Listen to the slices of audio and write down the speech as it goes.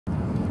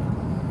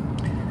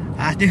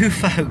I do,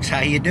 folks.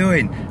 How you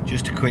doing?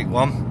 Just a quick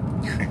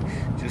one.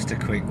 Just a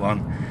quick one.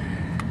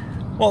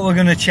 What we're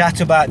going to chat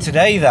about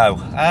today, though,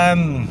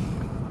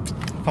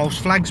 false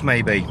flags,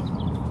 maybe.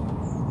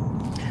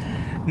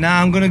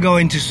 Now, I'm going to go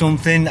into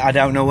something I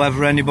don't know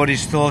whether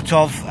anybody's thought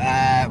of.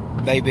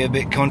 Maybe a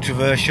bit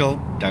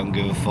controversial. Don't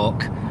give a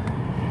fuck.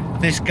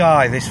 This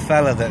guy, this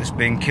fella that's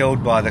been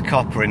killed by the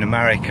copper in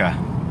America.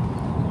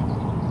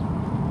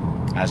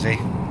 Has he?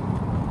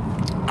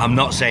 I'm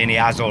not saying he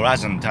has or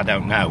hasn't, I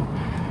don't know.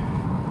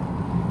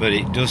 But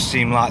it does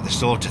seem like the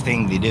sort of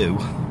thing they do.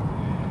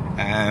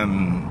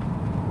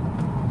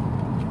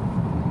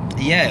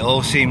 Yeah, it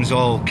all seems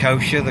all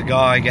kosher. The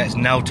guy gets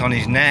knelt on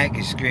his neck,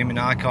 he's screaming,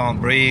 "I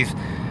can't breathe."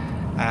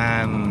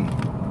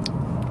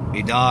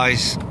 He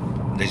dies,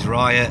 there's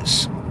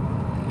riots.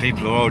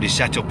 People are already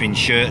set up in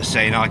shirts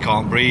saying "I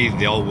can't breathe."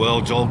 The whole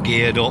world's all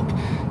geared up.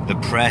 The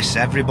press,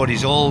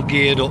 everybody's all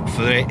geared up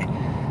for it.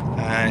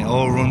 It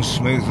all runs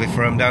smoothly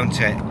for them, don't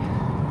it?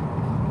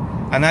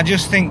 And I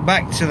just think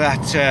back to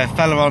that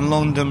fella on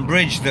London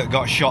Bridge that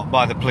got shot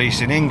by the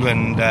police in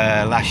England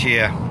last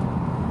year.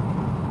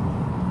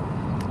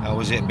 Or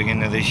was it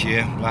beginning of this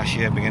year? Last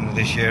year, beginning of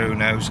this year, who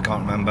knows?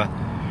 Can't remember.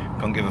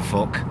 Can't give a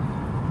fuck.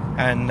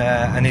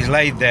 And he's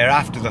laid there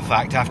after the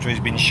fact, after he's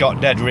been shot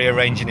dead,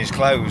 rearranging his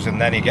clothes,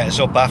 and then he gets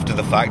up after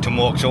the fact and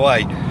walks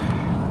away.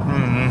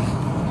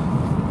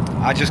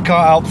 I just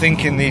can't help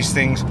thinking these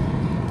things.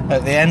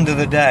 At the end of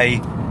the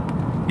day,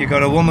 you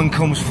got a woman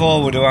comes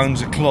forward who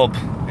owns a club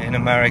in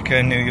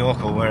America, New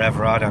York or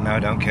wherever, I don't know, I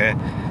don't care,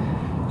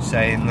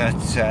 saying that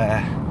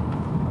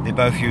they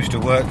both used to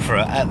work for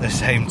her at the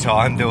same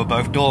time. They were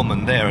both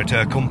doormen there at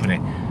her company.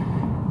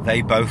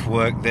 They both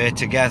worked there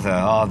together.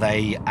 Are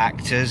they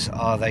actors?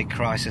 Are they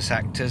crisis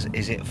actors?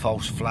 Is it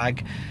false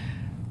flag?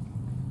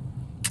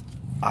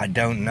 I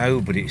don't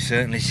know, but it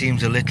certainly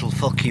seems a little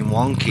fucking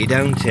wonky,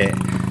 don't it?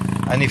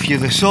 And if you're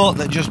the sort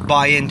that just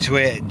buy into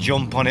it,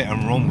 jump on it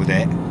and run with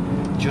it,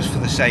 just for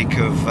the sake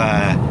of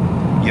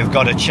you've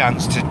got a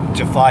chance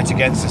to fight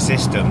against the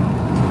system,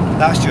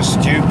 that's just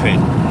stupid.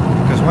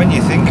 Because when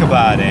you think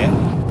about it,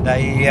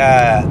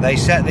 they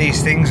set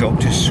these things up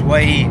to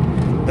sway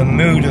the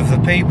mood of the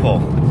people.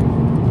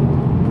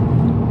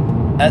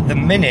 At the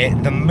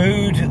minute, the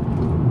mood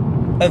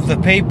of the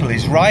people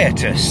is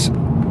riotous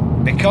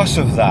because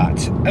of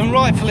that, and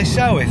rightfully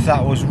so if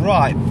that was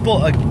right.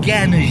 But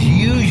again, as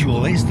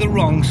usual, it's the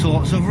wrong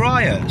sorts of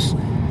riots.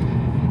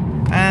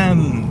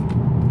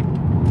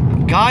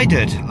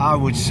 Guided, I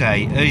would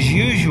say, as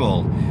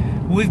usual.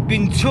 We've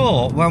been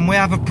taught when we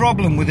have a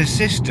problem with a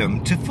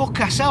system to fuck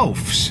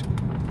ourselves.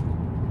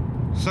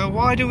 So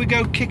why do we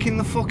go kicking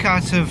the fuck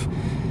out of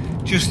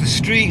just the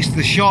streets,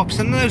 the shops?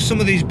 I know some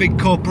of these big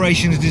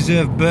corporations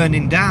deserve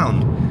burning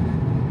down,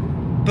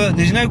 but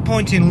there's no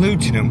point in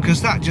looting them,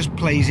 because that just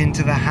plays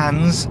into the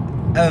hands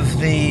of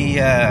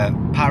the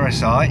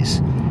parasites.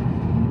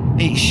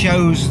 It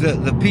shows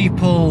that the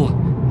people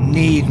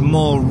need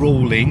more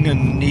ruling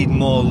and need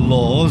more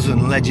laws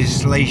and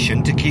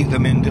legislation to keep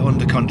them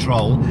under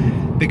control,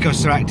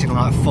 because they're acting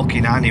like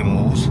fucking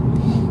animals.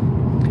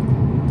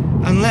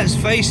 And let's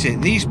face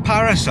it, these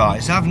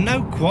parasites have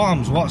no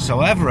qualms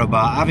whatsoever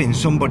about having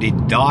somebody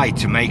die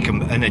to make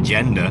an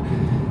agenda.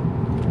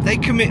 They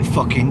commit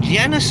fucking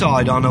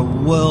genocide on a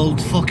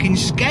world fucking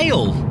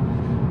scale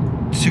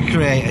to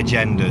create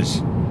agendas.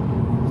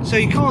 So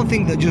you can't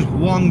think that just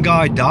one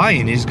guy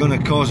dying is going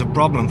to cause a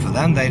problem for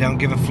them. They don't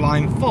give a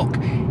flying fuck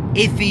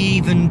if he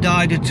even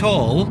died at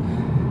all,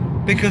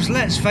 because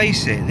let's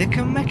face it, they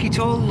can make it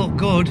all look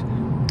good.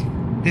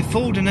 They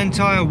fooled an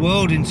entire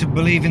world into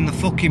believing the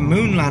fucking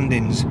moon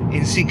landings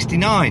in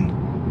 '69.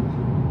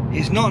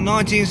 It's not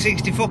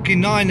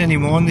 1969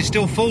 anymore, and they're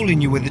still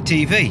fooling you with the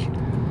TV.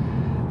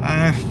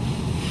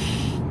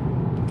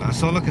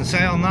 That's all I can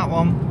say on that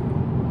one,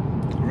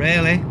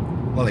 really.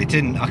 Well, it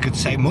didn't. I could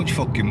say much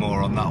fucking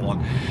more on that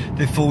one.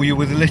 They fool you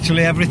with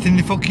literally everything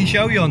they fucking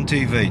show you on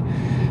TV.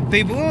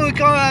 People, oh, we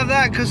can't have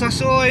that because I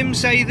saw him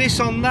say this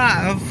on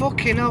that. Oh,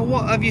 fucking hell,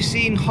 what have you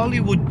seen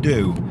Hollywood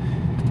do?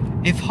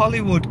 If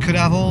Hollywood could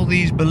have all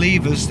these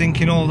believers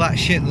thinking all that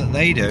shit that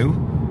they do,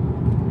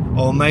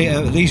 or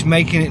at least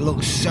making it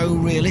look so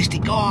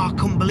realistic. Oh, I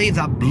couldn't believe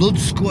that, blood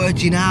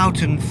squirting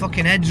out and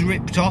fucking heads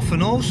ripped off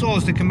and all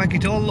sorts. They can make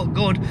it all look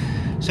good.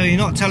 So you're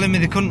not telling me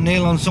they couldn't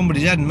kneel on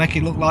somebody's head and make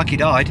it look like he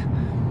died?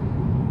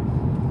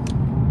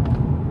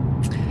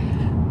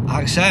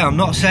 Like I say, I'm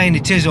not saying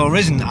it is or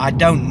isn't, I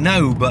don't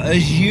know, but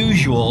as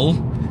usual,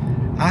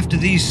 after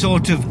these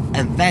sort of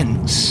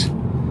events,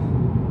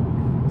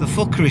 the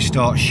fuckery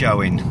starts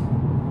showing.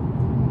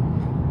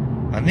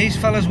 And these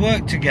fellas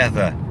work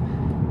together.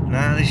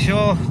 Now, they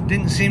sure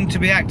didn't seem to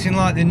be acting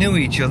like they knew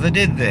each other,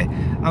 did they?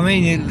 I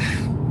mean,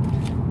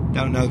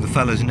 don't know the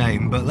fella's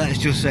name, but let's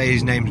just say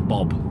his name's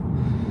Bob.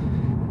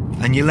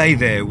 And you lay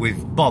there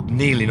with Bob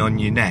kneeling on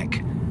your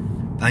neck,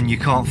 and you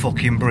can't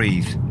fucking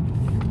breathe.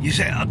 You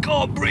say, I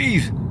can't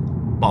breathe.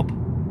 Bob.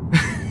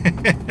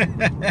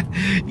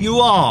 You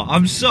are.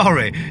 I'm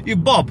sorry. You,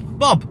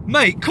 Bob,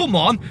 mate, come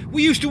on.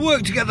 We used to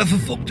work together, for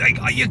fuck's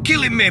sake. Are you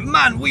killing me?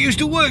 Man, we used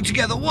to work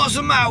together. What's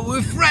the matter?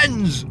 We're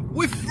friends.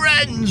 We're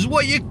friends.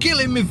 What are you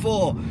killing me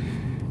for?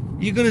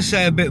 You're going to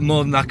say a bit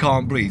more than I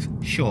can't breathe.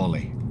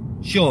 Surely.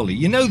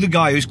 You know the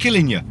guy who's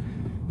killing you.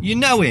 You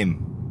know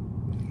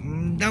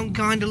him. Don't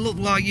kind of look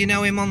like you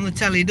know him on the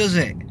telly, does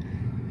it?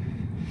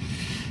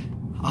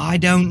 I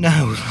don't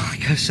know.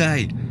 Like I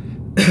say,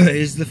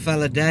 is the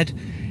fella dead?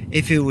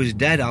 If he was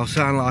dead, I'll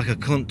sound like a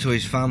cunt to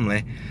his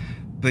family.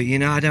 But you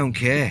know, I don't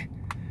care.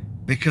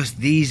 Because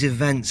these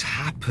events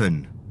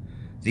happen.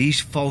 These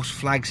false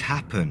flags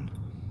happen.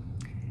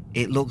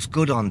 It looks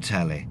good on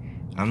telly.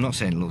 I'm not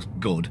saying it looks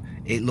good.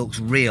 It looks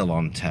real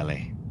on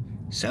telly.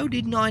 So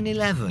did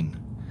 9/11.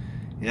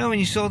 You know, when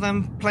you saw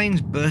them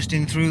planes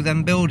bursting through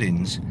them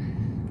buildings,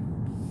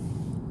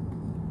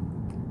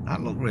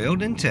 that looked real,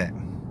 didn't it?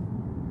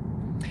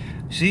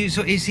 See,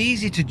 so it's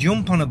easy to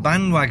jump on a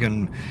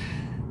bandwagon.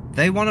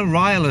 They want to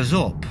rile us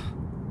up.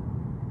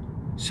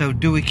 So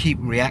do we keep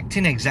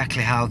reacting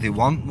exactly how they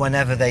want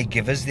whenever they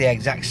give us the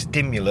exact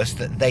stimulus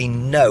that they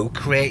know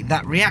create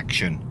that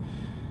reaction?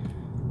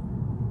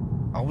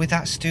 Are we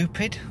that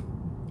stupid?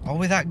 Are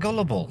we that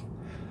gullible?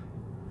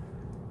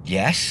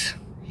 Yes,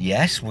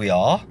 we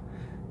are.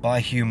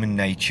 By human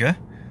nature,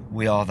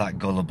 we are that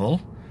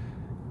gullible.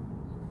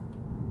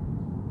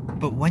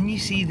 But when you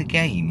see the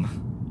game,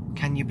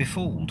 can you be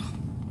fooled?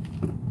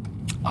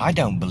 I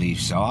don't believe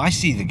so. I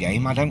see the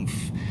game. I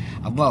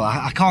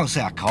can't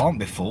say I can't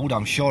be fooled.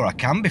 I'm sure I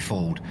can be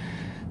fooled.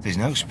 There's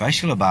no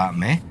special about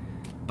me.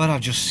 But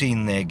I've just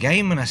seen their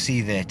game and I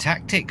see their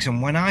tactics.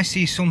 And when I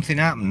see something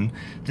happen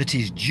that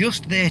is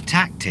just their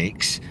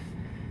tactics,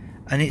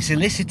 and it's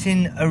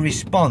eliciting a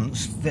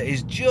response that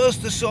is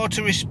just the sort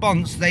of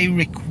response they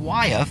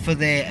require for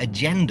their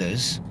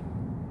agendas,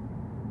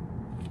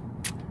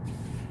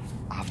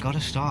 I've got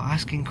to start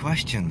asking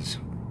questions.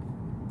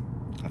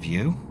 Have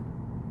you?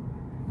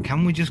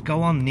 Can we just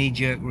go on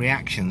knee-jerk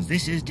reactions?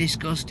 This is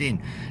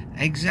disgusting.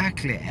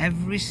 Exactly.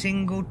 Every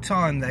single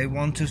time they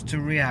want us to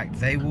react,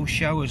 they will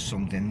show us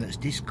something that's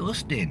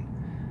disgusting.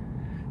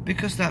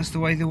 Because that's the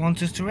way they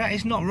want us to react.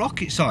 It's not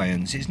rocket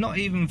science. It's not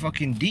even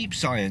fucking deep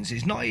science.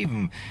 It's not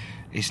even...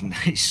 It's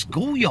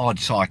schoolyard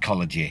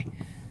psychology.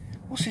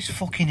 What's this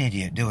fucking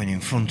idiot doing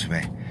in front of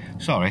me?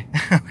 Sorry.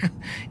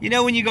 You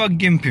know when you got a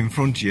gimp in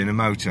front of you in a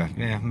motor?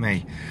 Yeah,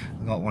 me.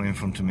 I've got one in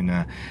front of me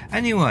now.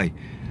 Anyway...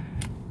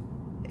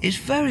 It's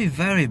very,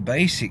 very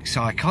basic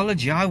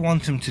psychology. I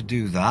want him to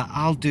do that,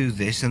 I'll do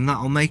this, and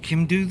that'll make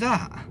him do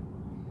that.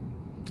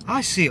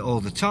 I see it all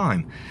the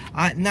time.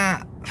 I've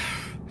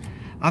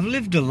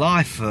lived a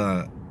life,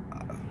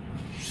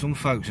 some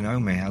folks know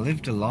me, I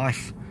lived a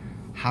life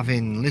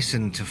having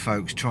listened to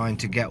folks trying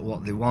to get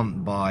what they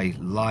want by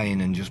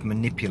lying and just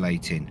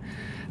manipulating.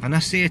 And I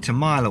see it a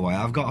mile away.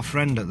 I've got a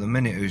friend at the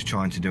minute who's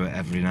trying to do it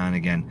every now and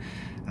again.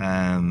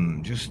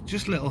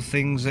 Just little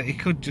things that he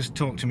could just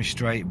talk to me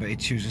straight, but he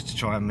chooses to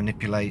try and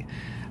manipulate,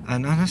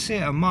 and I see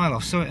it a mile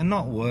off. So it'll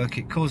not work.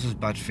 It causes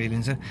bad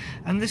feelings,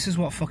 and this is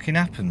what fucking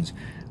happens.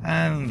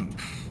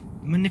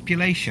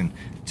 Manipulation.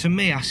 To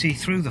me, I see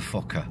through the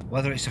fucker.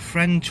 Whether it's a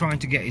friend trying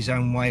to get his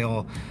own way,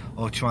 or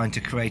trying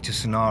to create a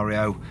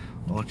scenario,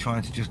 or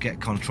trying to just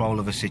get control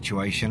of a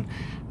situation,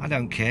 I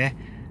don't care.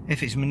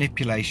 If it's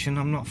manipulation,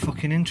 I'm not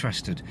fucking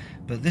interested.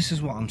 But this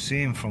is what I'm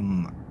seeing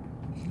from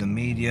the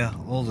media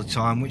all the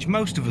time, which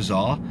most of us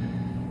are,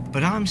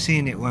 but I'm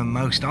seeing it when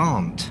most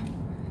aren't.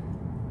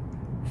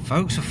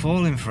 Folks are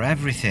falling for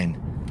everything,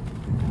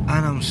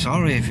 and I'm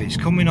sorry if it's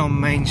coming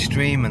on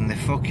mainstream and they're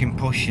fucking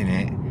pushing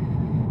it.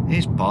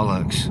 It's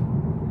bollocks.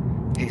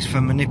 It's for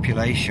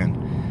manipulation.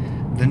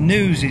 The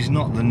news is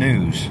not the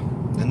news.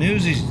 The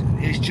news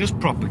it's just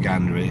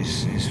propaganda.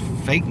 It's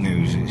fake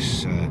news.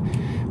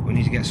 We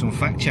need to get some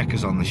fact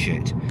checkers on the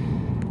shit.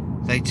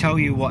 They tell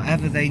you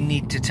whatever they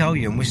need to tell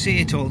you, and we see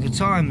it all the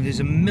time.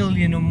 There's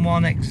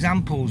 1,000,001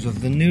 examples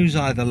of the news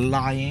either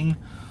lying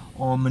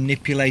or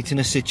manipulating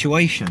a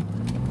situation.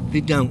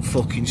 They don't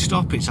fucking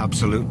stop. It's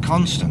absolute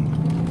constant.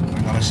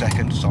 Hang on a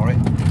second, sorry.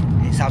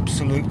 It's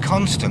absolute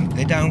constant.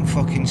 They don't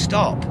fucking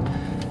stop.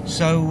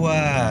 So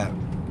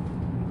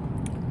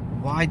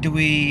why do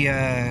we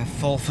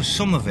fall for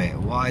some of it?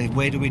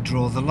 Where do we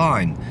draw the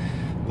line?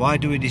 Why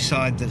do we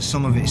decide that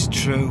some of it's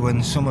true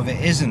and some of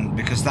it isn't?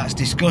 Because that's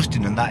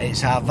disgusting and that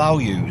it's our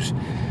values.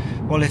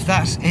 Well, if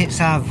it's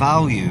our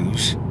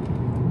values,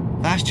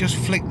 that's just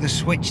flick the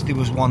switch they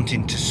was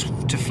wanting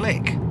to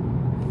flick.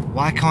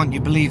 Why can't you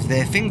believe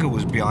their finger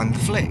was behind the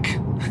flick?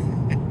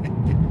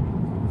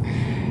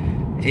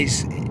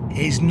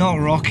 It's not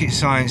rocket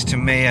science to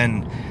me,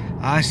 and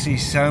I see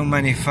so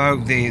many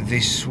folk, they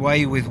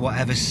sway with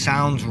whatever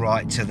sounds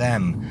right to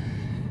them,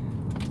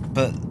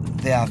 but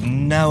they have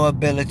no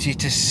ability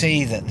to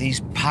see that these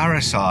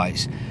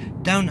parasites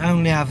don't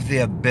only have the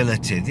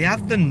ability, they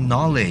have the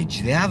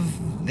knowledge, they have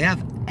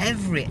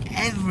every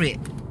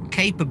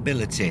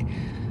capability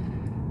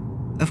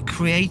of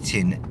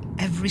creating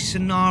every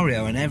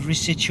scenario and every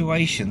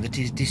situation that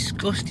is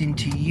disgusting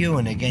to you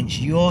and against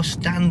your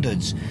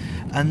standards,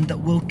 and that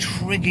will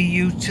trigger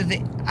you to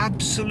the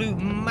absolute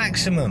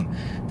maximum.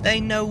 They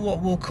know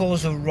what will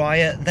cause a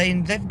riot.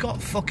 They've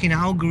got fucking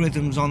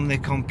algorithms on their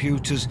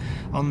computers,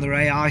 on their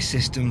AI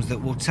systems,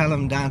 that will tell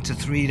them down to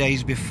 3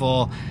 days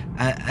before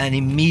an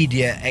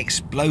immediate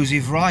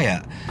explosive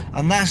riot.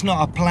 And that's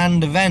not a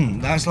planned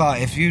event. That's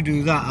like, if you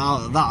do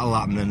that, that'll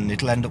happen and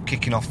it'll end up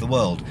kicking off the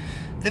world.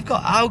 They've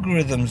got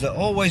algorithms that are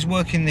always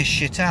working this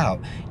shit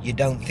out. You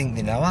don't think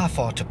they know how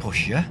far to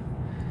push you.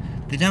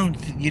 You don't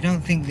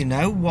think they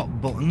know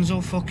what buttons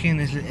will fucking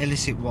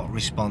elicit what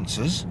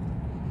responses.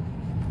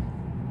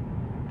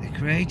 They're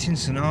creating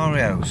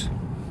scenarios,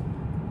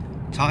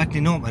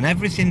 tightening up, and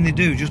everything they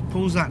do just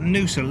pulls that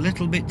noose a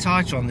little bit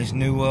tighter on this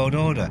new world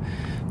order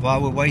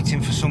while we're waiting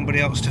for somebody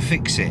else to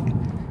fix it.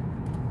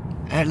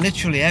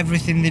 Literally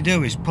everything they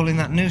do is pulling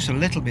that noose a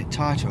little bit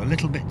tighter,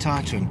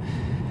 and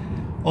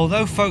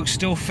although folks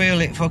still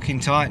feel it fucking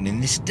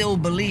tightening, they still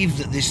believe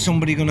that there's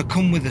somebody going to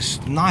come with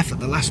a knife at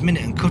the last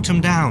minute and cut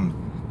them down.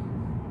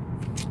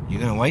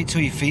 You're going to wait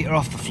till your feet are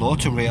off the floor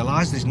to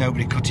realise there's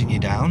nobody cutting you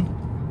down?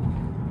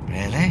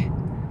 Really?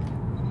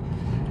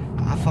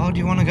 How far do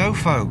you want to go,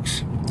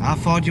 folks? How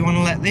far do you want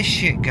to let this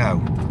shit go?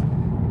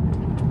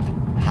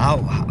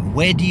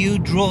 Where do you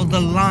draw the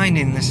line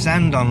in the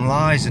sand on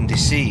lies and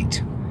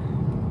deceit?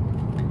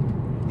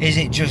 Is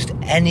it just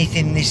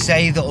anything they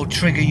say that will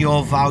trigger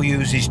your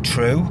values is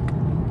true?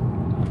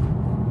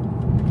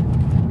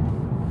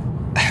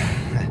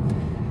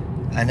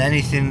 And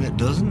anything that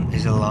doesn't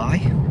is a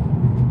lie?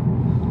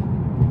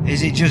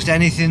 Is it just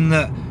anything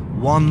that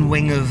one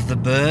wing of the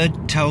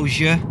bird tells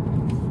you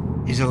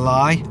is a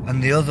lie,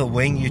 and the other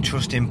wing you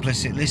trust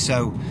implicitly,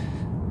 so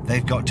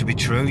they've got to be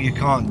true? You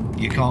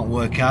can't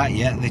work out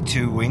yet the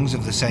two wings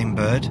of the same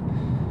bird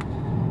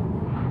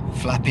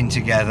flapping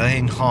together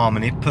in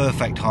harmony,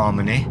 perfect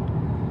harmony,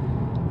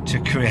 to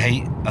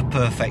create a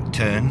perfect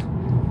turn,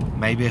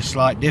 maybe a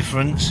slight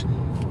difference,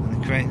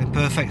 and create the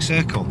perfect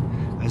circle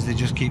as they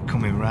just keep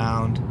coming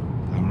round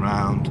and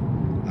round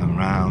and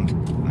round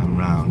and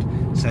round.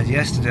 Said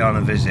yesterday on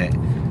a visit,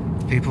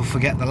 people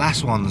forget the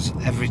last ones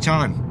every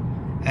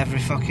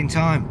fucking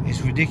time.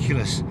 It's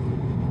ridiculous.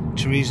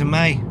 Theresa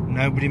May,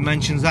 nobody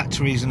mentions that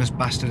treasonous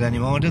bastard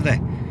anymore, do they?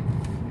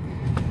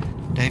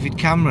 David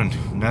Cameron,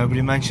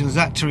 nobody mentions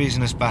that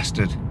treasonous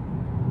bastard.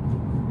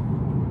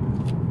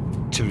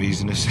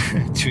 Treasonous.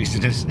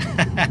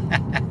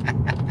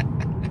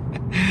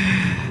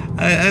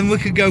 And we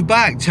could go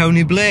back,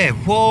 Tony Blair,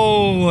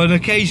 whoa, and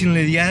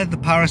occasionally, yeah, the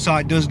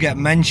parasite does get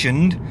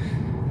mentioned,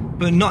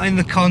 but not in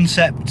the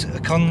context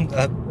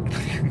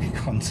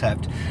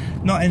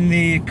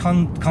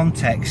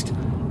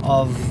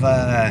of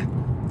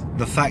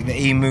the fact that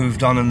he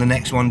moved on and the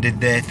next one did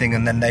their thing,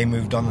 and then they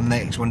moved on and the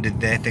next one did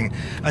their thing,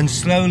 and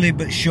slowly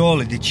but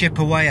surely they chip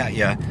away at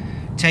you,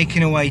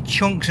 taking away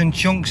chunks and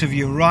chunks of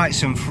your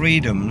rights and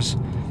freedoms,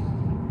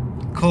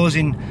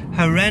 causing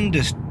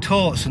horrendous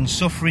torts and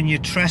suffering your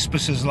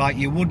trespassers like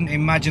you wouldn't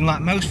imagine,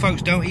 like most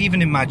folks don't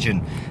even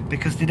imagine,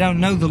 because they don't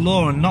know the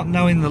law, and not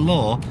knowing the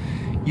law,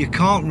 you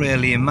can't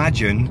really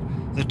imagine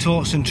the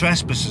torts and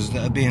trespasses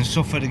that are being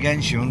suffered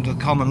against you under the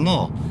common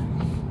law,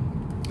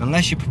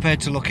 unless you're prepared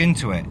to look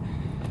into it.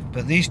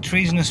 But these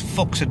treasonous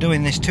fucks are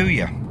doing this to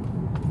you,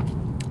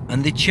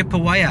 and they chip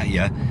away at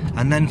you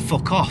and then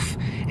fuck off.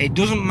 It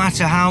doesn't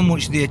matter how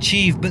much they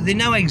achieve, but they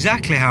know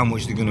exactly how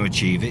much they're going to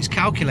achieve. It's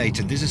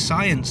calculated. There's a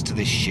science to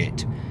this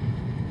shit.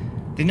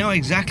 They know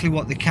exactly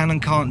what they can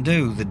and can't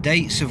do. The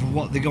dates of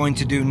what they're going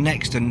to do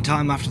next, and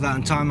time after that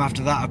and time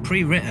after that, are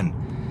pre-written.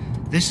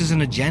 This is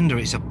an agenda.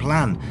 It's a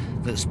plan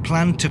that's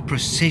planned to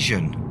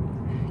precision.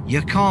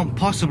 You can't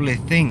possibly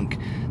think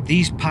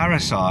these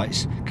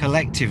parasites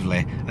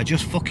collectively are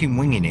just fucking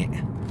winging it.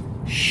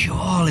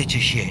 Surely to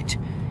shit.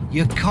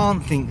 You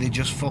can't think they're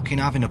just fucking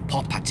having a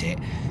pop at it,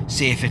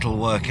 see if it'll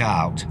work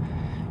out.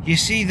 You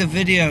see the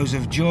videos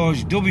of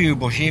George W.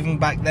 Bush, even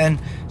back then,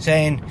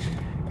 saying,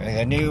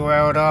 the New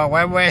World Order,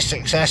 when we're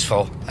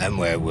successful, and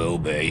we will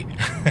be.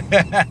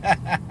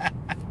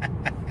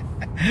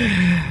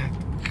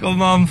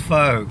 Come on,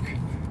 folk.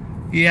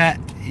 Yeah,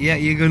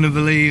 you're going to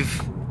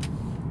believe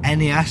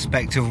any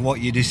aspect of what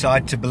you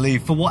decide to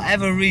believe. For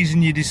whatever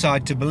reason you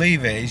decide to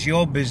believe it, it's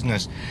your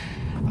business.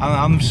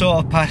 I'm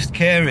sort of past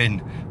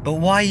caring. But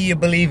why are you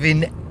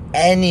believing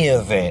any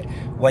of it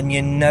when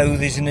you know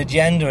there's an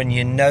agenda and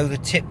you know the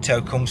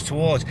tiptoe comes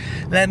towards?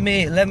 Let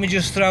me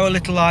just throw a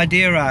little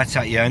idea out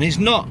at you, and it's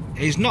not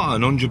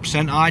an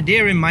 100%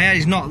 idea in my head.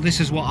 It's not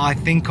this is what I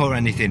think or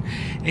anything.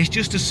 It's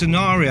just a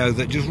scenario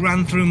that just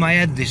ran through my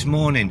head this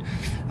morning.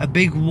 A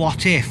big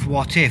what if.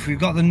 We've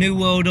got the New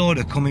World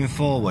Order coming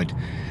forward.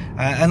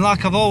 And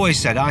like I've always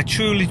said, I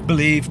truly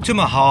believe to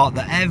my heart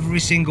that every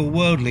single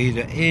world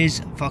leader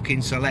is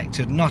fucking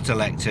selected, not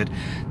elected.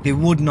 They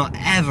would not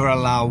ever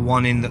allow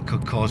one in that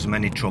could cause them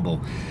any trouble.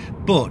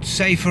 But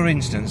say for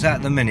instance,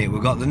 at the minute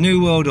we've got the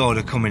New World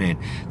Order coming in.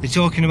 They're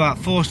talking about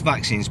forced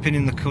vaccines,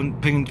 pinning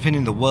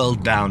the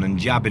world down and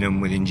jabbing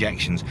them with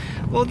injections.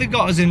 Well, they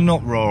got us in an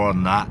uproar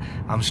on that.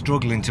 I'm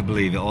struggling to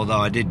believe it, although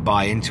I did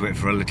buy into it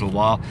for a little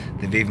while.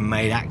 They've even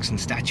made acts and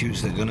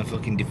statutes that are going to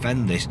fucking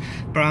defend this.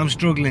 But I'm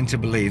struggling to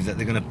believe that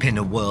they're going to pin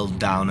a world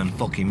down and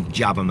fucking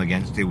jab them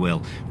against their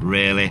will.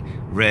 Really,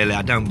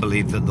 I don't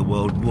believe that the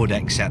world would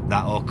accept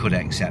that or could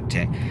accept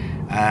it.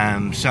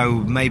 So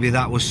maybe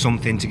that was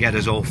something to get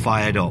us all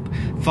fired up.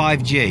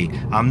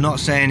 5G, I'm not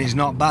saying it's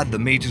not bad, the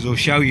meters will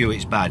show you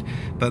it's bad,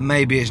 but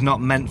maybe it's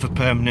not meant for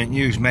permanent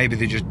use. Maybe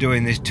they're just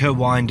doing this to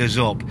wind us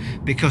up,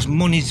 because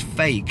money's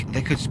fake.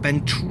 They could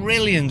spend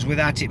trillions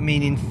without it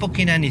meaning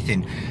fucking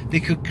anything. They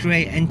could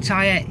create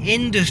entire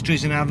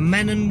industries and have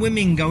men and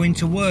women going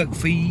to work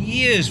for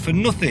years for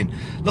nothing.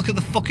 Look at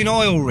the fucking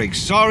oil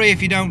rigs. Sorry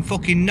if you don't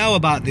fucking know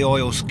about the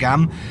oil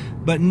scam,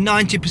 but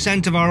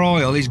 90% of our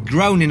oil is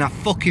grown in our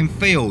fucking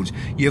fields.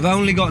 You've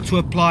only got to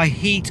apply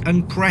heat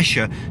and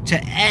pressure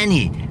to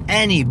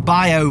any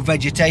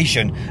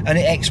bio-vegetation and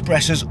it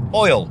expresses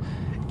oil.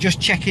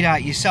 Just check it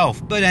out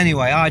yourself. But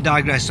anyway, I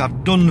digress.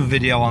 I've done the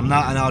video on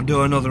that and I'll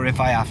do another if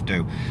I have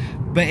to.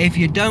 But if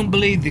you don't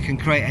believe they can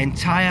create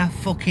entire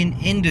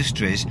fucking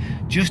industries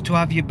just to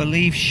have you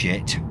believe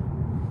shit.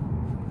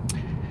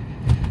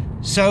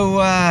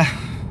 So,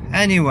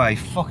 anyway,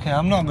 fuck it,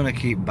 I'm not going to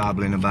keep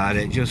babbling about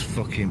it. Just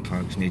fucking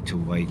folks need to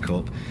wake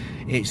up.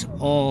 It's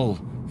all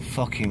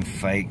fucking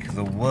fake.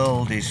 The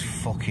world is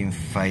fucking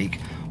fake.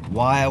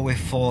 Why are we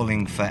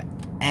falling for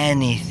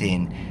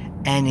anything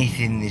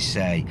they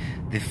say?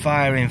 They're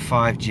firing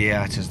 5G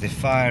at us. They're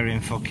firing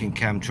fucking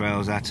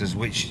chemtrails at us,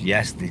 which,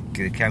 yes, they're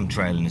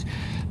chemtrailing us.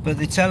 But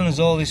they're telling us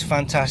all this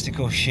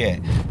fantastical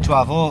shit to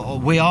have all,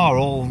 we are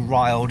all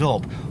riled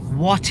up.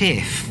 What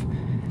if?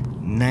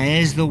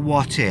 There's the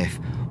what if.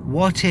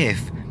 What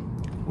if,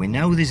 we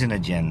know there's an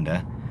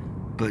agenda,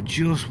 but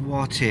just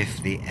what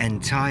if the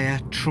entire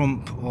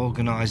Trump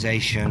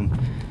organisation,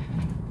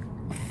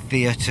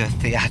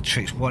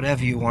 theatrics,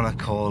 whatever you want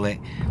to call it,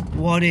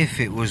 what if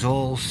it was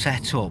all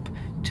set up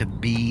to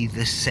be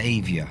the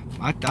saviour?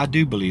 I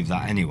do believe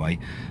that anyway,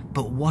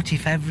 but what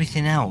if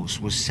everything else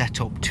was set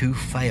up to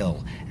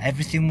fail?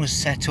 Everything was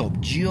set up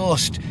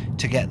just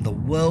to get the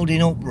world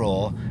in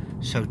uproar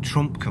so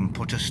Trump can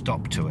put a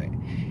stop to it.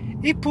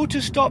 He put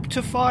a stop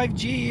to 5G,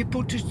 he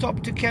put a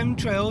stop to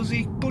chemtrails,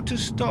 he put a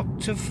stop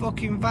to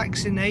fucking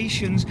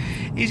vaccinations,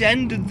 he's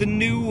ended the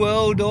New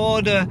World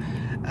Order,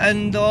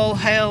 and all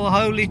hail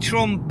holy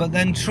Trump. But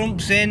then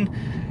Trump's in,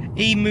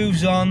 he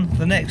moves on,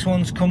 the next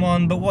one's come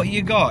on, but what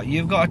you got?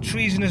 You've got a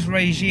treasonous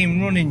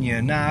regime running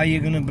you. Now you're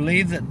going to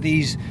believe that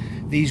these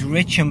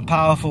rich and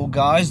powerful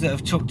guys that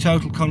have took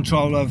total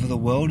control over the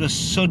world are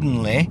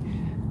suddenly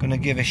going to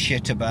give a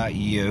shit about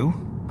you?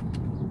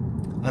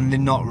 And they're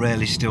not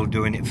really still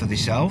doing it for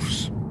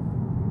themselves?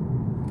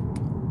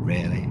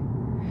 Really?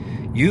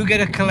 You get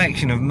a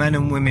collection of men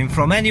and women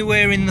from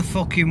anywhere in the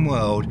fucking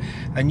world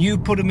and you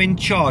put them in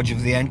charge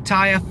of the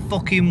entire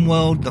fucking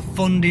world, the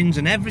fundings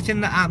and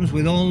everything that happens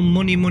with all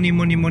money,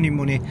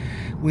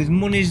 with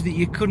monies that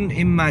you couldn't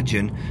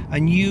imagine,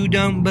 and you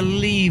don't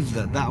believe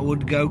that that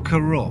would go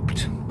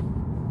corrupt?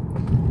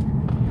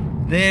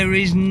 There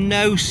is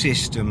no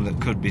system that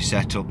could be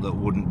set up that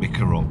wouldn't be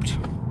corrupt.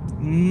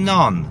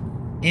 None.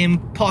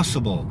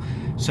 Impossible.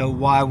 So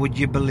why would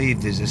you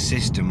believe there's a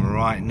system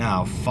right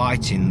now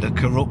fighting the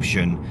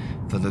corruption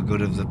for the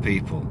good of the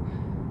people?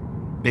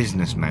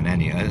 Businessmen,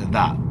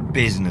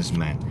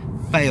 businessmen,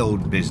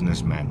 failed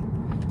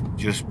businessmen,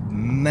 just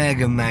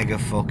mega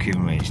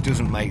fucking rich.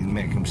 Doesn't make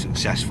them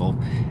successful,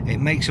 it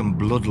makes them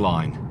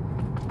bloodline.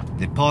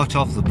 They're part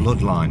of the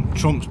bloodline,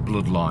 Trump's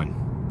bloodline.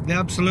 They're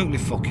absolutely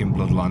fucking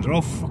bloodlines. They're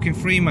all fucking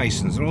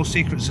Freemasons, they're all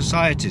secret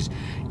societies.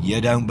 You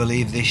don't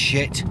believe this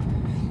shit?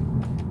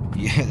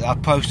 I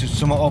posted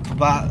something up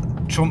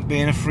about Trump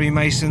being a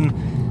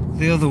Freemason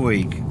the other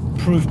week.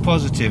 Proof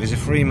positive he's a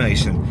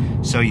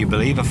Freemason. So you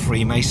believe a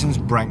Freemason's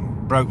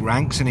broke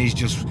ranks and he's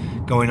just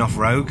going off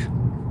rogue?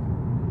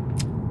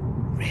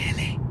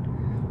 Really?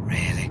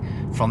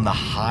 From the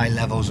high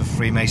levels of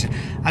Freemason.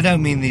 I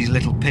don't mean these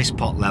little piss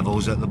pot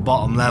levels at the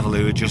bottom level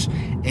who are just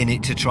in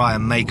it to try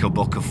and make a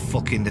buck of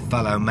fucking the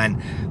fellow men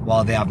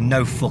while they have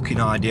no fucking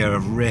idea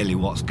of really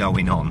what's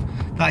going on.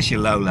 That's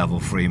your low level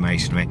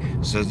Freemasonry.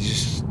 So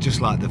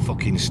just like the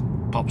fucking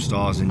pop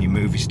stars and your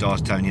movie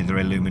stars telling you they're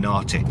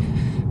Illuminati.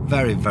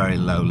 Very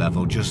low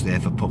level, just there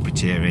for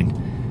puppeteering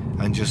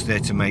and just there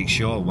to make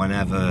sure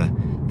whenever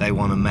they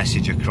want a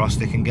message across,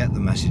 they can get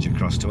the message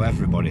across to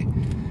everybody.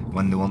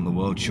 When they want the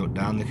world shut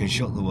down, they can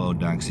shut the world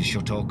down, because they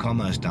shut all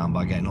commerce down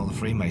by getting all the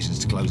Freemasons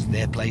to close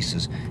their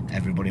places.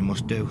 Everybody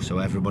must do, so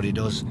everybody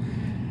does.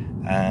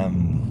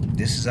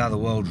 This is how the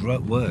world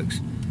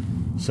works.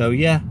 So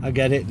yeah, I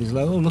get it. There's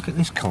like, oh, look at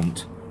this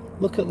cunt.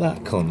 Look at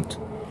that cunt.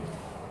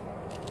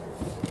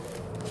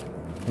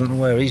 I don't know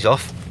where he's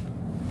off.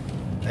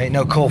 Ain't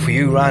no call for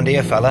you round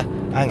here, fella.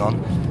 Hang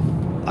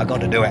on. I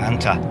got to do it,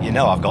 ain't I? You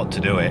know I've got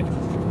to do it.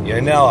 You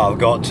know I've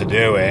got to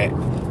do it.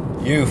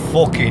 You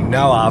fucking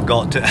know I've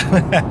got to.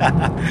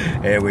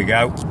 Here we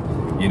go.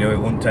 You knew it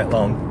wouldn't take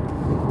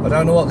long. I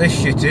don't know what this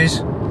shit is,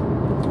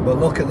 but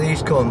look at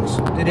these cunts.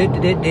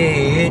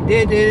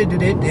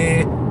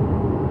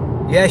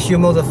 Yes, you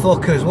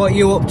motherfuckers. What are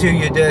you up to,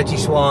 you dirty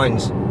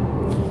swines?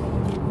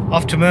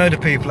 Off to murder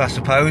people, I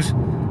suppose.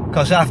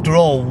 Because after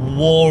all,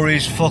 war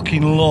is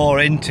fucking law,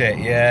 ain't it?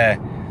 Yeah.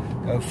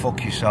 Go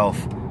fuck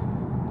yourself.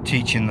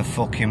 Teaching the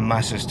fucking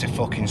masses to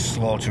fucking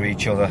slaughter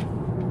each other.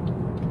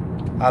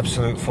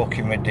 Absolute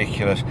fucking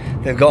ridiculous.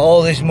 They've got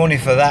all this money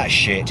for that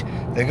shit.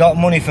 They've got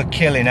money for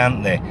killing,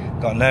 haven't they?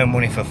 Got no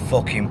money for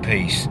fucking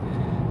peace.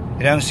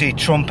 You don't see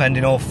Trump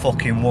ending all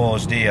fucking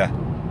wars, do you?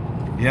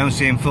 You don't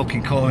see him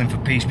fucking calling for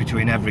peace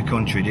between every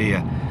country, do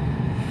you?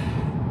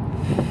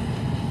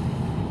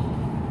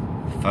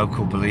 Folk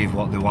will believe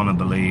what they want to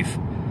believe.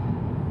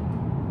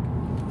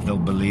 They'll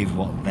believe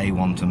what they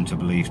want them to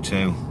believe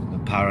too. The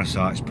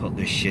parasites put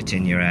this shit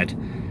in your head.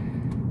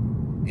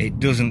 It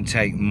doesn't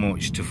take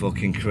much to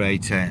fucking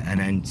create an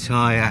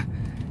entire,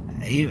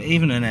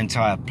 even an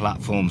entire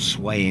platform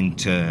swaying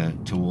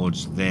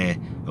towards their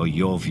or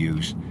your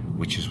views,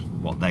 which is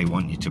what they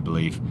want you to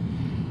believe.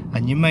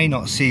 And you may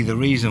not see the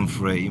reason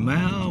for it. You may,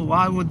 oh,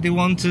 why would they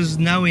want us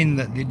knowing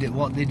that they did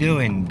what they're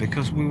doing?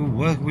 Because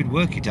we'd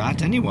work it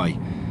out anyway.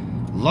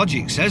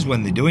 Logic says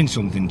when they're doing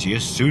something to you,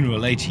 sooner or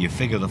later you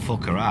figure the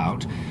fucker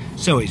out.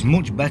 So it's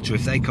much better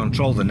if they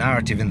control the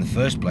narrative in the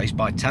first place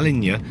by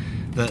telling you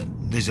that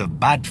there's a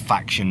bad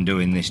faction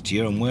doing this to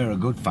you and we're a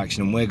good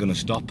faction and we're going to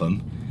stop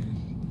them.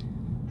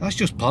 That's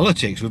just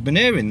politics. We've been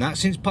hearing that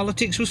since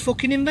politics was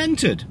fucking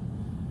invented.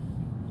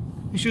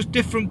 It's just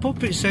different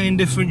puppets saying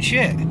different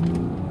shit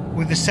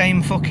with the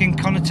same fucking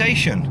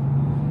connotation.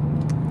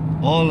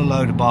 All a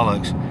load of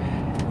bollocks.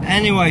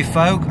 Anyway,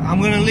 folk, I'm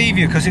going to leave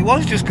you because it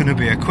was just going to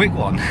be a quick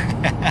one.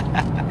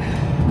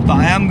 But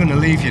I am going to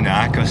leave you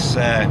now because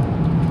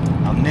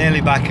I'm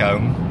nearly back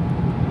home.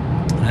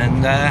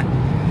 And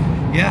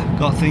yeah,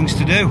 got things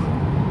to do.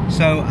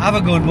 So have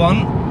a good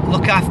one.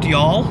 Look after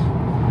y'all.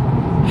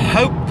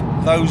 Hope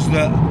those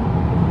that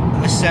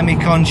are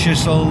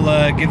semi-conscious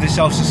will give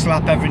themselves a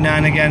slap every now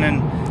and again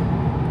and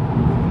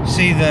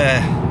see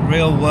the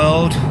real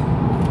world,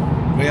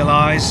 real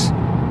lies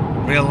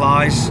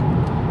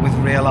with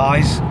real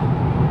eyes,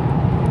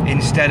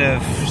 instead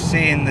of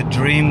seeing the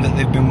dream that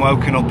they've been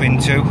woken up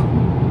into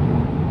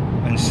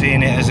and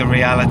seeing it as a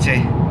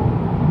reality.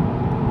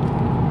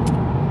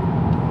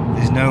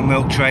 There's no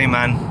milk tray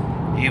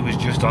man, he was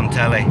just on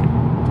telly,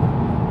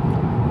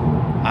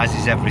 as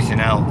is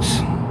everything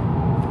else.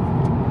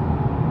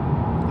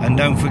 And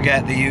don't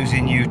forget they're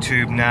using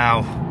YouTube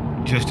now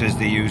just as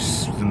they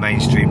use the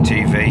mainstream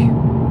TV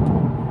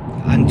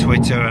and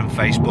Twitter and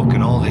Facebook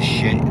and all this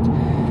shit.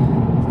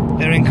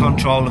 They're in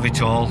control of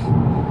it all.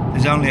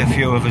 There's only a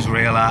few of us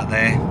real out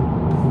there,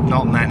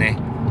 not many,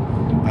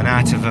 and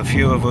out of a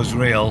few of us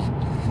real,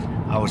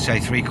 I would say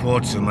 3/4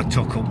 of them are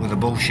took up with the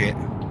bullshit.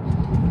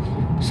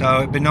 So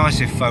it'd be nice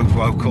if folks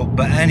woke up.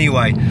 But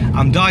anyway,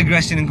 I'm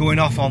digressing and going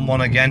off on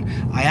one again.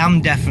 I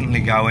am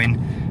definitely going,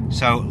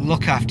 so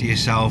look after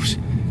yourselves.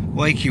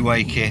 Wakey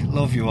wakey,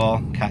 love you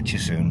all, catch you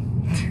soon.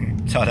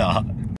 Ta-da.